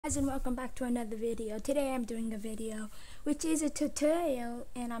Guys, and welcome back to another video. Today I'm doing a video which is a tutorial,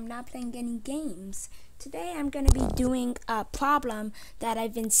 and I'm not playing any games. Today I'm going to be doing a problem that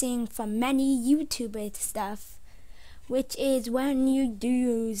I've been seeing from many YouTuber stuff, which is when you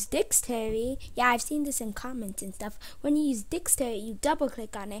use Dxtory. Yeah, I've seen this in comments and stuff. When you use Dxtory, you double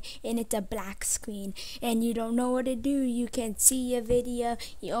click on it and it's a black screen and you don't know what to do. You can't see your video.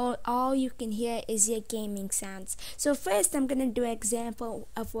 All you can hear is your gaming sounds. So first I'm gonna do an example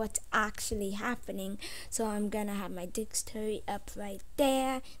of what's actually happening. So I'm gonna have my Dxtory up right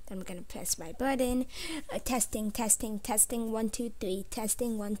there. Then I'm gonna press my button. Testing 1 2 3,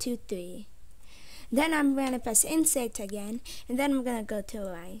 testing 1 2 3. Then I'm going to press insert again, and then I'm going to go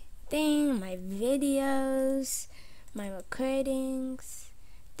to my thing, my videos, my recordings.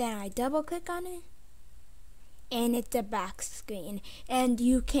 Then I double click on it, and it's a back screen, and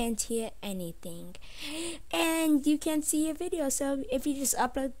you can't hear anything, and you can't see your video. So if you just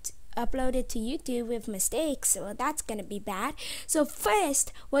upload it to YouTube with mistakes, well, that's going to be bad. So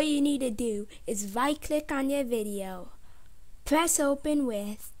first, what you need to do is right click on your video, press open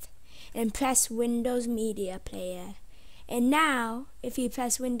with, and press Windows Media Player. And now, if you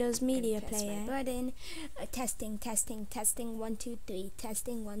press Windows Media Player button, testing 1 2 3,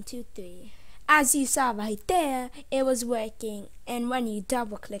 testing 1 2 3. As you saw right there, it was working, and when you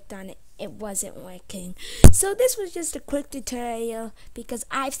double clicked on it, it wasn't working. So this was just a quick tutorial because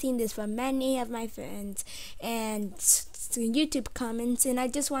I've seen this from many of my friends and YouTube comments, and I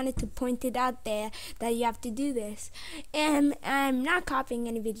just wanted to point it out there that you have to do this. And I'm not copying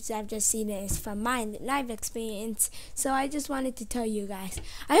any videos, I've just seen this from my live experience. So I just wanted to tell you guys.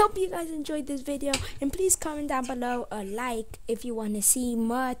 I hope you guys enjoyed this video, and please comment down below or like if you want to see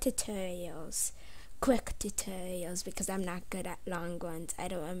more tutorials. Quick tutorials, because I'm not good at long ones. I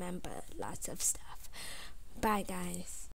don't remember lots of stuff. Bye guys.